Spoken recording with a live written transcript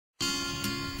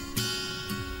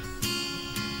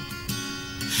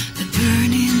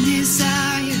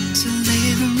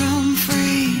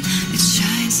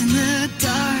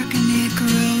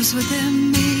lives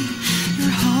within me. You're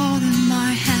holding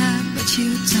my hand, but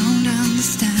you don't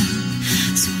understand.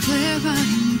 So where I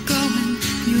am going,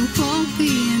 you won't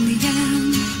be in the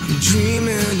end. I'm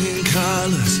dreaming in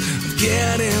colors of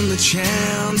getting the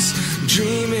chance. I'm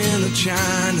dreaming of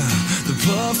China, the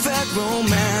perfect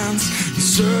romance. In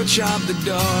search of the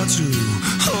door to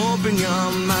open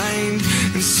your mind,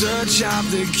 in search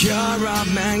of the cure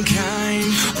of mankind.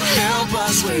 Oh, help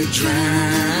us, we're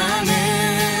drowning,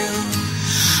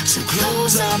 so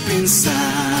close up inside.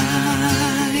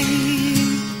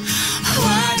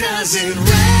 Why does it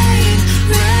rain,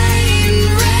 rain,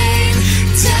 rain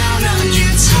down on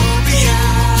utopia?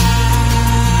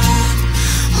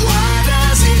 Why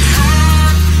does it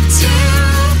have to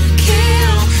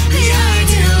kill the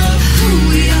idea of who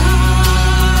we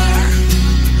are?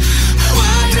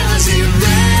 Why does it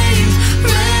rain,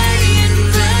 rain,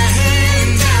 rain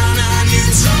down on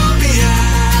utopia?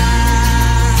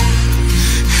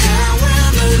 And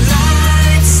when the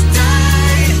lights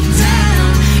die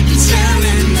down, you're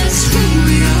telling us who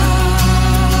we are.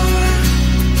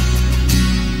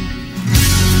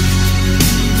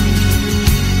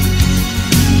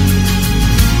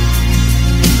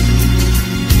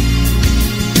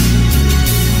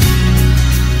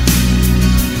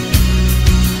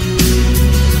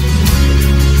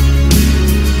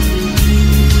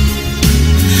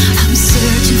 I'm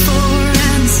searching for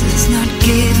answers, not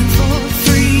given for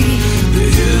free. The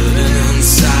hidden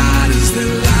insiders that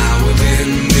lie within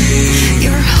me.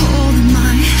 You're holding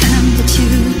my hand, but you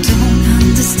don't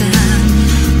understand.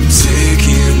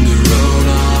 Taking the road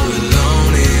all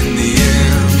alone in the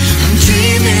end. I'm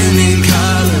dreaming in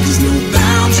colors, no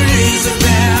boundaries are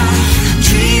there.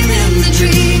 Dreaming the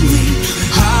dream we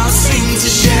all seem to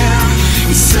share.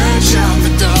 In search of